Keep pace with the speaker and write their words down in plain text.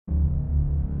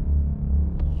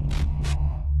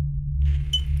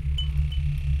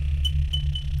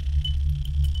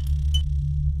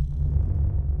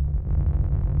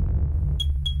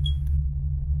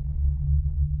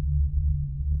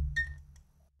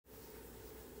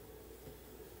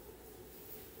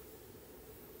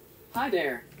Hi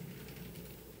there.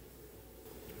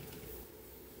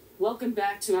 Welcome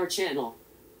back to our channel.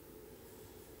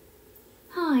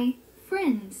 Hi,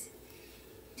 friends.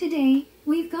 Today,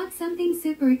 we've got something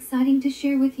super exciting to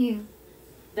share with you.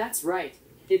 That's right.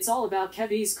 It's all about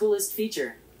Kebbi's coolest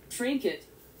feature, TrainKit.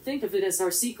 Think of it as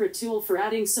our secret tool for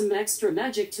adding some extra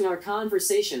magic to our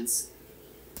conversations.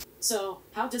 So,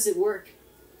 how does it work?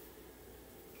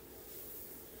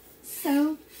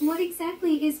 So, what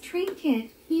exactly is TrainKit,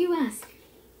 you ask?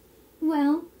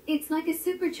 Well, it's like a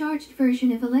supercharged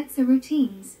version of Alexa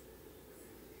routines.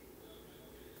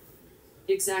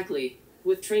 Exactly.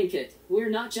 With TrainKit, we're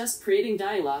not just creating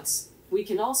dialogues. We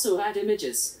can also add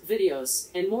images, videos,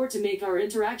 and more to make our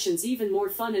interactions even more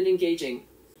fun and engaging.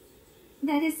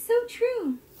 That is so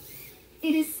true.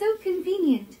 It is so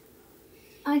convenient.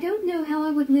 I don't know how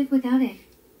I would live without it.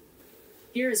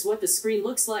 Here's what the screen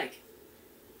looks like.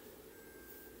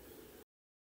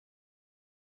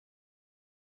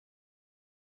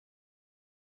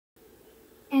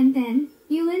 And then,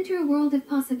 you'll enter a world of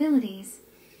possibilities.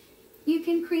 You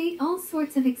can create all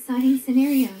sorts of exciting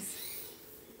scenarios.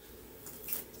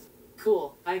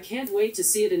 Cool. I can't wait to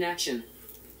see it in action.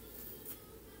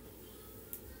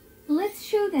 Let's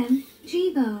show them,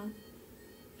 Jibo.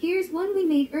 Here's one we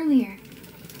made earlier.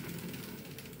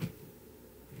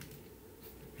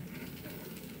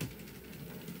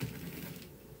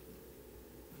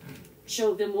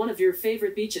 Show them one of your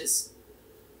favorite beaches.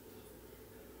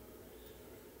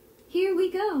 Here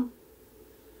we go.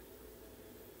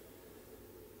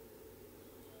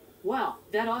 Wow,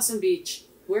 that awesome beach.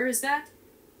 Where is that?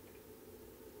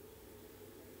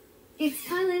 It's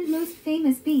Thailand's most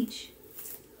famous beach.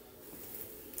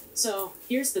 So,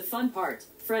 here's the fun part,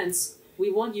 friends.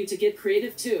 We want you to get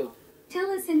creative too.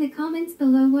 Tell us in the comments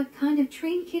below what kind of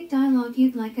TrainKit dialogue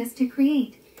you'd like us to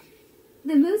create.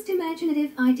 The most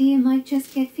imaginative idea might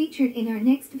just get featured in our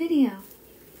next video.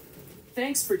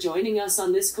 Thanks for joining us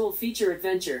on this cool feature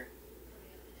adventure.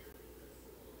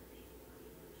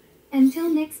 Until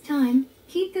next time,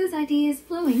 keep those ideas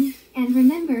flowing, and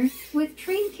remember, with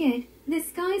TrainKit, the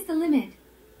sky's the limit.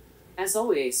 As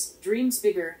always, dreams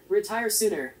bigger, retire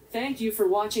sooner. Thank you for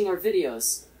watching our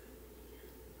videos.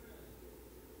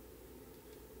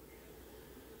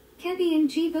 Kebbi and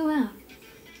Jibo out.